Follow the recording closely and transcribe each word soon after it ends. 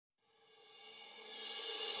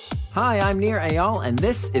Hi, I'm Nir Eyal, and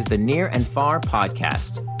this is the Near and Far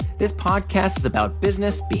podcast. This podcast is about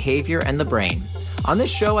business, behavior, and the brain. On this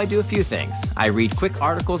show, I do a few things. I read quick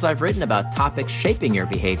articles I've written about topics shaping your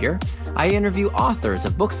behavior. I interview authors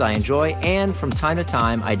of books I enjoy, and from time to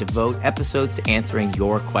time, I devote episodes to answering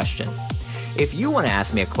your questions. If you want to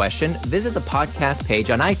ask me a question, visit the podcast page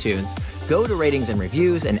on iTunes, go to ratings and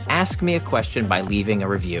reviews, and ask me a question by leaving a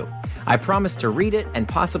review. I promise to read it and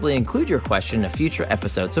possibly include your question in a future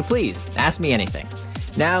episode, so please, ask me anything.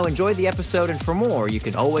 Now, enjoy the episode, and for more, you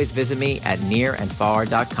can always visit me at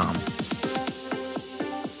nearandfar.com.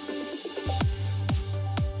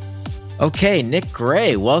 Okay, Nick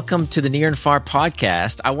Gray, welcome to the Near and Far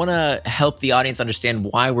podcast. I want to help the audience understand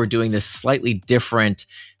why we're doing this slightly different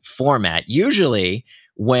format. Usually,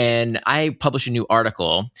 when I publish a new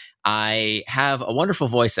article, I have a wonderful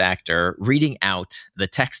voice actor reading out the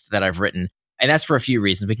text that I've written, and that's for a few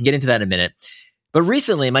reasons. We can get into that in a minute. But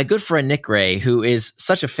recently, my good friend Nick Gray, who is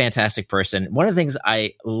such a fantastic person, one of the things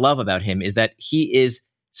I love about him is that he is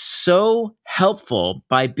so helpful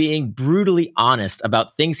by being brutally honest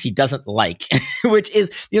about things he doesn't like, which is,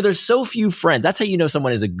 there's so few friends. That's how you know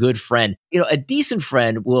someone is a good friend. A decent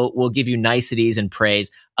friend will give you niceties and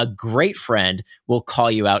praise. A great friend will call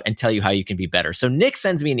you out and tell you how you can be better. So Nick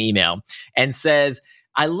sends me an email and says,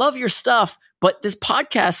 I love your stuff, but this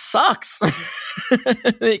podcast sucks.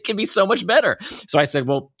 It can be so much better. So I said,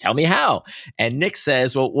 well, tell me how. And Nick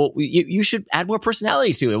says, well, you should add more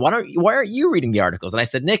personality to it. Why aren't you reading the articles? And I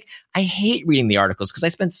said, Nick, I hate reading the articles because I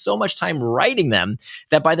spend so much time writing them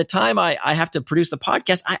that by the time I have to produce the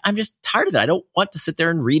podcast, I'm just tired of it. I don't want to sit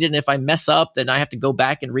there and read it. And if I mess up, then I have to go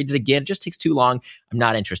back and read it again. It just takes too long. I'm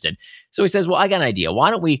not interested. So he says, well, I got an idea.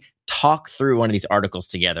 Why don't we talk through one of these articles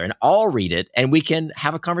together and I'll read it and we can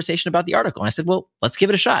have a conversation about the article. And I said, well, let's give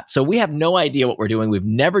it a shot. So we have no idea what we're doing. We've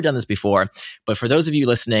never done this before, but for those of you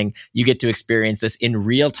listening, you get to experience this in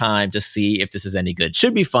real time to see if this is any good.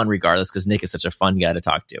 Should be fun regardless because Nick is such a fun guy to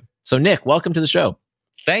talk to. So Nick, welcome to the show.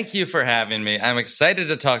 Thank you for having me. I'm excited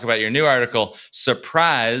to talk about your new article,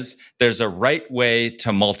 Surprise, There's a Right Way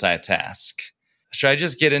to Multitask. Should I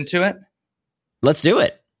just get into it? Let's do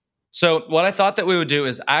it. So what I thought that we would do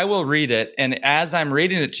is I will read it. And as I'm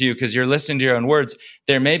reading it to you, because you're listening to your own words,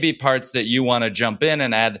 there may be parts that you want to jump in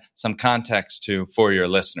and add some context to for your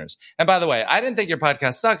listeners. And by the way, I didn't think your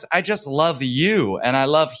podcast sucks. I just love you and I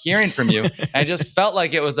love hearing from you. I just felt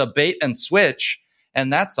like it was a bait and switch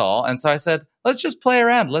and that's all. And so I said, let's just play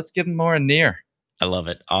around. Let's give more Near. I love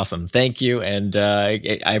it. Awesome. Thank you. And I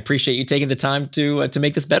appreciate you taking the time to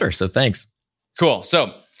make this better. So thanks. Cool.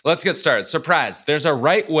 So let's get started. Surprise. There's a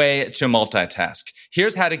right way to multitask.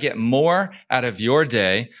 Here's how to get more out of your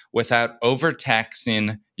day without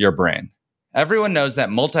overtaxing your brain. Everyone knows that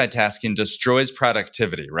multitasking destroys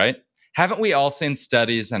productivity, right? Haven't we all seen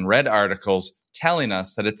studies and read articles telling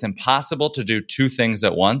us that it's impossible to do two things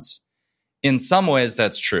at once? In some ways,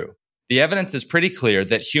 that's true. The evidence is pretty clear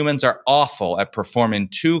that humans are awful at performing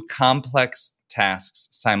two complex tasks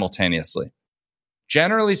simultaneously.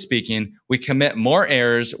 Generally speaking, we commit more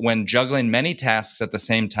errors when juggling many tasks at the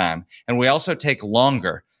same time, and we also take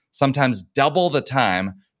longer, sometimes double the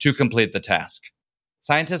time, to complete the task.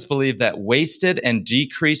 Scientists believe that wasted and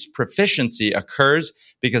decreased proficiency occurs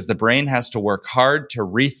because the brain has to work hard to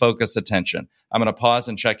refocus attention. I'm going to pause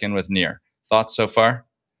and check in with Nir. Thoughts so far?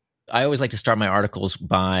 I always like to start my articles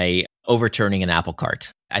by overturning an apple cart.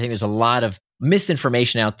 I think there's a lot of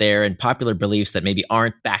misinformation out there and popular beliefs that maybe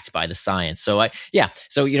aren't backed by the science. So I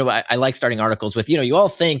like starting articles with, you all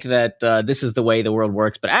think that this is the way the world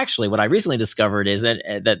works, but actually what I recently discovered is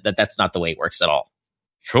that that's not the way it works at all.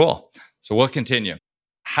 Cool. So we'll continue.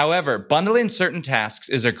 However, bundling certain tasks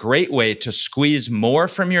is a great way to squeeze more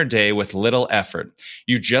from your day with little effort.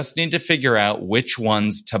 You just need to figure out which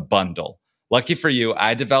ones to bundle. Lucky for you,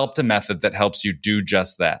 I developed a method that helps you do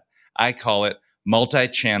just that. I call it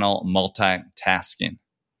multi-channel multitasking.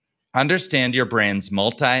 Understand your brain's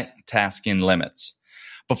multitasking limits.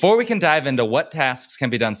 Before we can dive into what tasks can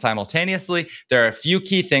be done simultaneously, there are a few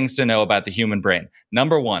key things to know about the human brain.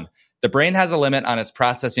 Number one, the brain has a limit on its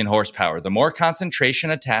processing horsepower. The more concentration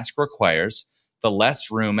a task requires, the less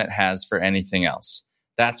room it has for anything else.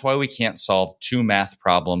 That's why we can't solve two math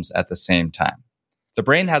problems at the same time. The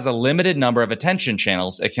brain has a limited number of attention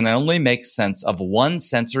channels. It can only make sense of one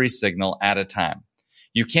sensory signal at a time.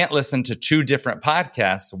 You can't listen to two different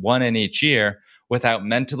podcasts, one in each ear, without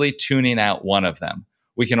mentally tuning out one of them.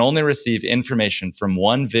 We can only receive information from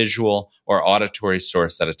one visual or auditory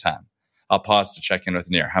source at a time. I'll pause to check in with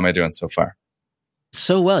Nir. How am I doing so far?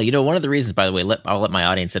 So well. One of the reasons, by the way, I'll let my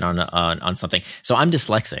audience in on something. So I'm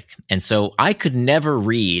dyslexic, and so I could never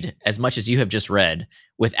read as much as you have just read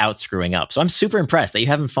without screwing up. So I'm super impressed that you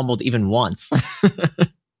haven't fumbled even once.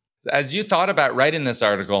 As you thought about writing this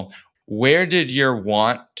article, where did your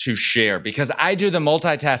want to share? Because I do the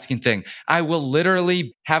multitasking thing. I will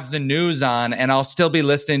literally have the news on and I'll still be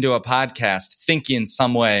listening to a podcast, thinking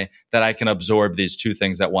some way that I can absorb these two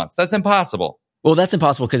things at once. That's impossible. Well, that's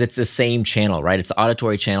impossible because it's the same channel, right? It's the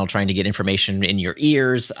auditory channel trying to get information in your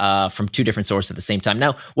ears from two different sources at the same time.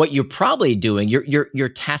 Now, what you're probably doing, you're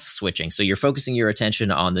task switching. So you're focusing your attention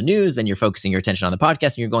on the news, then you're focusing your attention on the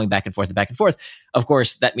podcast, and you're going back and forth and back and forth. Of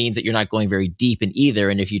course, that means that you're not going very deep in either.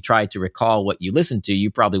 And if you tried to recall what you listened to, you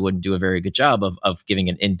probably wouldn't do a very good job of giving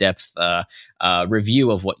an in-depth review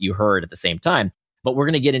of what you heard at the same time. But we're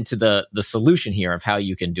going to get into the solution here of how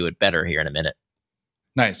you can do it better here in a minute.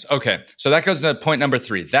 Nice. Okay. So that goes to point number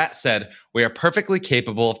 3. That said, we are perfectly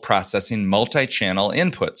capable of processing multi-channel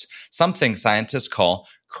inputs, something scientists call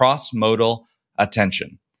cross-modal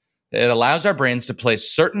attention. It allows our brains to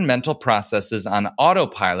place certain mental processes on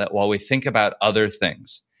autopilot while we think about other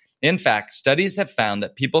things. In fact, studies have found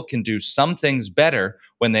that people can do some things better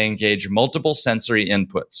when they engage multiple sensory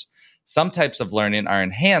inputs. Some types of learning are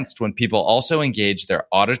enhanced when people also engage their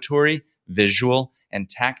auditory, visual, and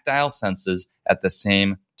tactile senses at the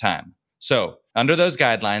same time. So, under those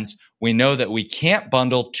guidelines, we know that we can't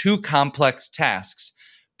bundle two complex tasks,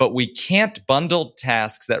 but we can't bundle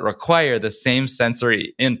tasks that require the same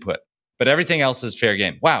sensory input. But everything else is fair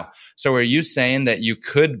game. Wow. So are you saying that you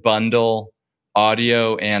could bundle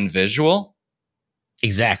audio and visual?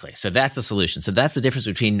 Exactly. So that's the solution. So that's the difference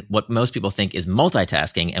between what most people think is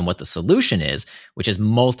multitasking and what the solution is, which is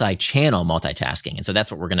multi-channel multitasking. And so that's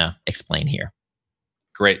what we're going to explain here.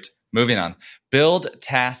 Great. Moving on. Build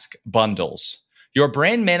task bundles. Your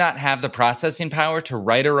brain may not have the processing power to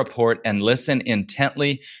write a report and listen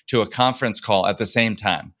intently to a conference call at the same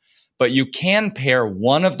time, but you can pair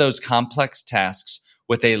one of those complex tasks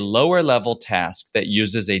with a lower level task that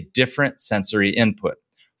uses a different sensory input.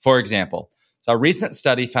 For example, so a recent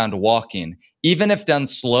study found walking, even if done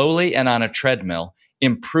slowly and on a treadmill,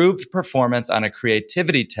 improved performance on a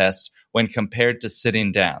creativity test when compared to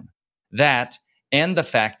sitting down. That, and the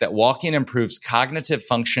fact that walking improves cognitive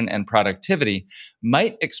function and productivity,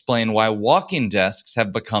 might explain why walking desks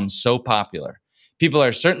have become so popular. People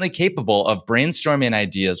are certainly capable of brainstorming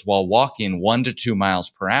ideas while walking 1 to 2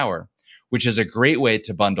 miles per hour, which is a great way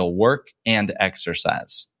to bundle work and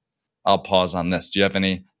exercise. I'll pause on this. Do you have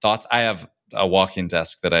any thoughts? I have a walking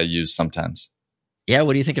desk that I use sometimes. Yeah,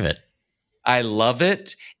 what do you think of it? I love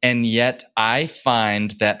it. And yet I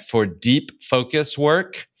find that for deep focus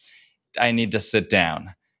work, I need to sit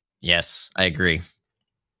down. Yes, I agree.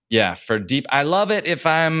 Yeah, for deep, I love it if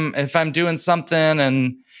I'm doing something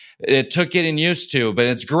and it took getting used to, but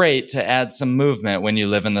it's great to add some movement when you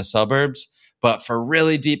live in the suburbs. But for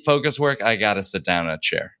really deep focus work, I got to sit down in a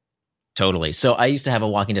chair. Totally. So I used to have a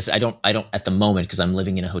walking desk. I don't at the moment because I'm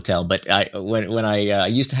living in a hotel. But when I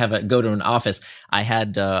used to have go to an office, I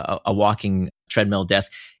had a walking treadmill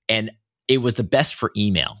desk, and it was the best for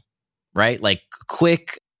email. Right, like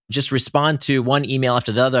quick, just respond to one email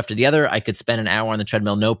after the other. I could spend an hour on the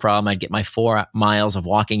treadmill, no problem. I'd get my 4 miles of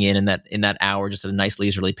walking in that hour, just at a nice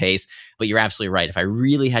leisurely pace. But you're absolutely right. If I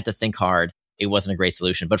really had to think hard, it wasn't a great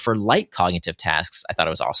solution. But for light cognitive tasks, I thought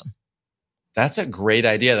it was awesome. That's a great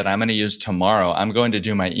idea that I'm going to use tomorrow. I'm going to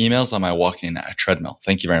do my emails on my walking treadmill.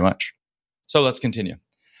 Thank you very much. So let's continue.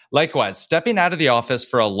 Likewise, stepping out of the office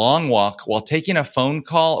for a long walk while taking a phone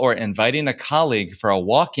call or inviting a colleague for a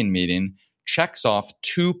walking meeting checks off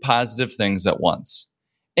 2 positive things at once.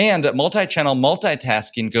 And multi-channel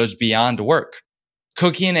multitasking goes beyond work.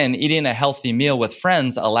 Cooking and eating a healthy meal with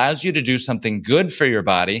friends allows you to do something good for your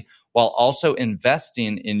body while also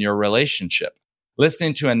investing in your relationship.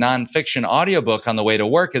 Listening to a nonfiction audiobook on the way to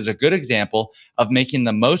work is a good example of making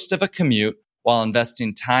the most of a commute while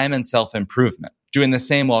investing time in self-improvement. Doing the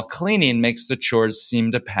same while cleaning makes the chores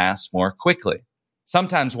seem to pass more quickly.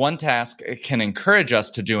 Sometimes one task can encourage us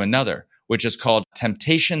to do another, which is called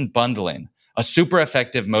temptation bundling, a super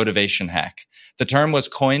effective motivation hack. The term was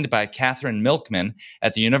coined by Catherine Milkman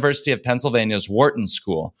at the University of Pennsylvania's Wharton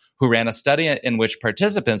School, who ran a study in which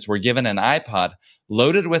participants were given an iPod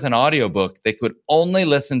loaded with an audiobook they could only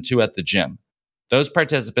listen to at the gym. Those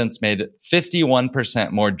participants made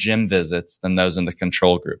 51% more gym visits than those in the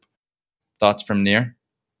control group. Thoughts from Nir?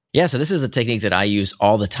 Yeah, so this is a technique that I use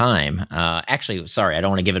all the time. Actually, sorry, I don't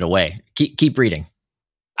want to give it away. Keep reading.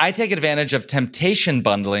 I take advantage of temptation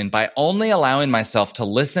bundling by only allowing myself to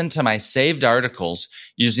listen to my saved articles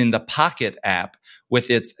using the Pocket app with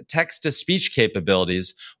its text-to-speech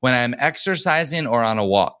capabilities when I'm exercising or on a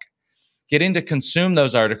walk. Getting to consume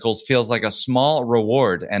those articles feels like a small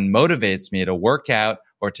reward and motivates me to work out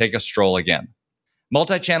or take a stroll again.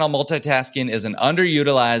 Multi-channel multitasking is an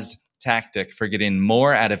underutilized tactic for getting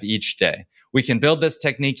more out of each day. We can build this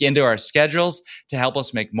technique into our schedules to help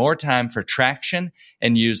us make more time for traction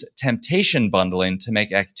and use temptation bundling to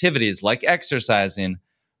make activities like exercising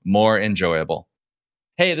more enjoyable.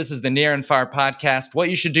 Hey, this is the Near and Far podcast. What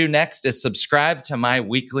you should do next is subscribe to my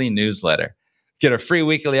weekly newsletter. Get a free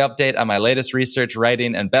weekly update on my latest research,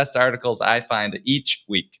 writing, and best articles I find each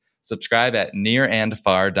week. Subscribe at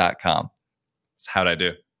nearandfar.com. That's how'd I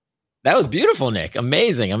do? That was beautiful, Nick.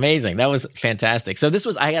 Amazing, amazing. That was fantastic. So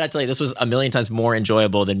I gotta tell you, this was a million times more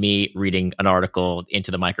enjoyable than me reading an article into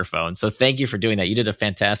the microphone. So thank you for doing that. You did a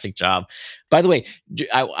fantastic job. By the way,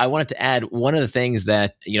 I wanted to add one of the things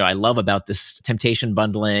that, I love about this temptation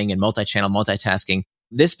bundling and multi-channel multitasking,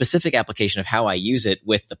 this specific application of how I use it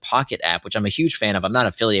with the Pocket app, which I'm a huge fan of. I'm not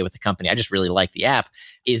affiliated with the company. I just really like the app,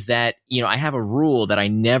 is that, I have a rule that I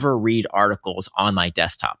never read articles on my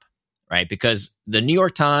desktop. Right? Because the New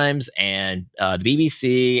York Times and the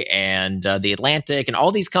BBC and the Atlantic and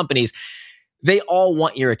all these companies, they all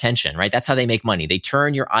want your attention, right? That's how they make money. They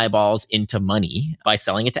turn your eyeballs into money by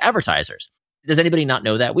selling it to advertisers. Does anybody not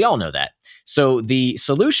know that? We all know that. So the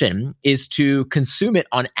solution is to consume it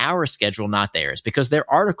on our schedule, not theirs, because their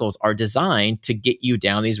articles are designed to get you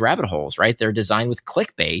down these rabbit holes, right? They're designed with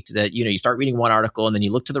clickbait that, you start reading one article and then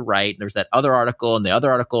you look to the right, and there's that other article and the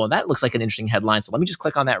other article, and that looks like an interesting headline. So let me just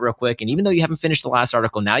click on that real quick. And even though you haven't finished the last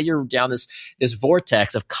article, now you're down this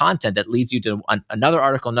vortex of content that leads you to another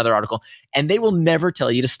article, and they will never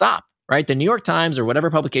tell you to stop. Right? The New York Times or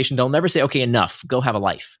whatever publication, they'll never say, okay, enough, go have a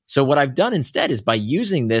life. So what I've done instead is by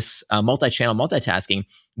using this multi-channel multitasking,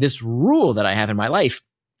 this rule that I have in my life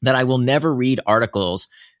that I will never read articles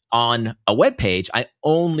on a web page. I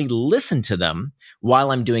only listen to them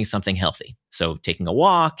while I'm doing something healthy. So taking a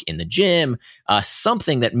walk, in the gym,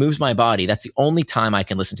 something that moves my body. That's the only time I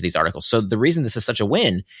can listen to these articles. So the reason this is such a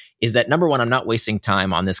win is that, number one, I'm not wasting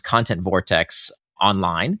time on this content vortex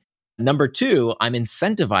online. Number two, I'm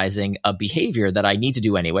incentivizing a behavior that I need to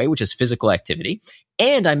do anyway, which is physical activity.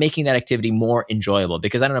 And I'm making that activity more enjoyable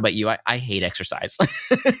because I don't know about you, I hate exercise.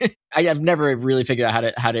 I have never really figured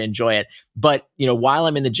out how to enjoy it. But, while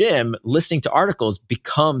I'm in the gym, listening to articles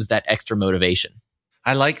becomes that extra motivation.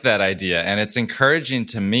 I like that idea. And it's encouraging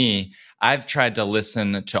to me. I've tried to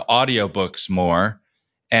listen to audiobooks more.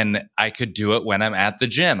 And I could do it when I'm at the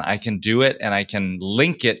gym. I can do it and I can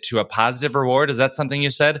link it to a positive reward. Is that something you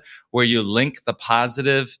said? Where you link the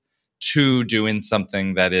positive to doing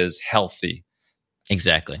something that is healthy.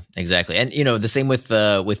 Exactly. And, the same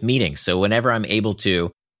with meetings. So whenever I'm able to,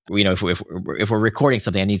 if we're recording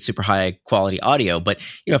something, I need super high quality audio. But,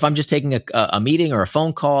 if I'm just taking a meeting or a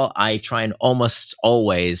phone call, I try and almost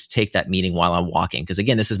always take that meeting while I'm walking. Because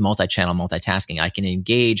again, this is multi-channel multitasking. I can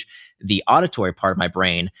engage the auditory part of my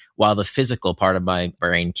brain while the physical part of my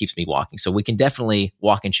brain keeps me walking. So we can definitely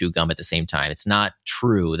walk and chew gum at the same time. It's not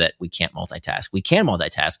true that we can't multitask. We can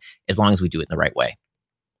multitask as long as we do it in the right way.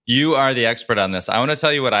 You are the expert on this. I want to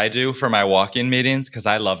tell you what I do for my walking meetings because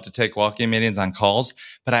I love to take walking meetings on calls.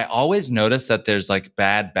 But I always notice that there's like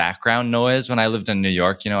bad background noise. When I lived in New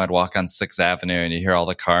York, I'd walk on 6th Avenue and you hear all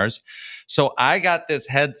the cars. So I got this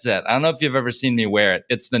headset. I don't know if you've ever seen me wear it.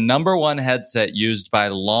 It's the number one headset used by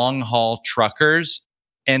long haul truckers.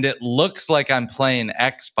 And it looks like I'm playing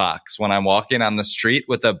Xbox when I'm walking on the street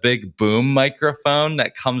with a big boom microphone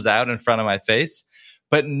that comes out in front of my face.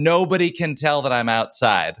 But nobody can tell that I'm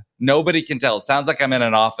outside. Nobody can tell. It sounds like I'm in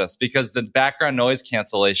an office because the background noise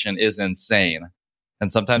cancellation is insane.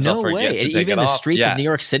 And sometimes I'll forget to take it off. Even in the streets of New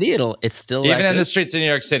York City, it's still even in the streets of New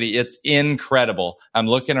York City, it's incredible. I'm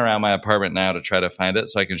looking around my apartment now to try to find it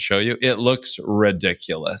so I can show you. It looks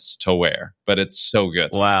ridiculous to wear, but it's so good.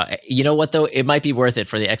 Wow. You know what though? It might be worth it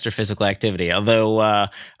for the extra physical activity. Although,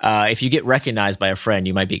 if you get recognized by a friend,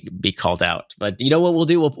 you might be called out. But you know what we'll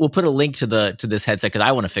do? We'll put a link to this headset because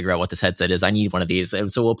I want to figure out what this headset is. I need one of these,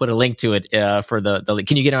 so we'll put a link to it for the.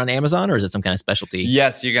 Can you get it on Amazon or is it some kind of specialty?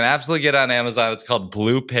 Yes, you can absolutely get it on Amazon. It's called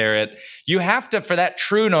Blue Parrot. You have to, for that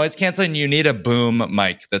true noise canceling, you need a boom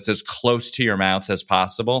mic that's as close to your mouth as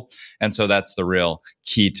possible. And so that's the real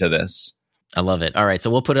key to this. I love it. All right. So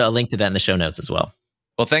we'll put a link to that in the show notes as well.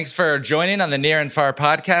 Well, thanks for joining on the Near and Far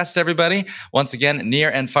podcast, everybody. Once again,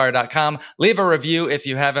 nearandfar.com. Leave a review if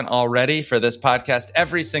you haven't already for this podcast.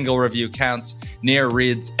 Every single review counts. Near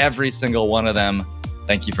reads every single one of them.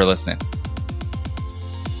 Thank you for listening.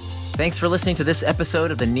 Thanks for listening to this episode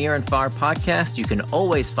of the Near and Far podcast. You can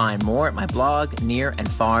always find more at my blog,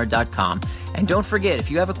 nearandfar.com. And don't forget, if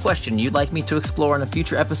you have a question you'd like me to explore in a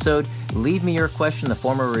future episode, leave me your question in the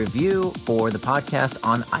form of a review for the podcast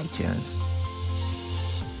on iTunes.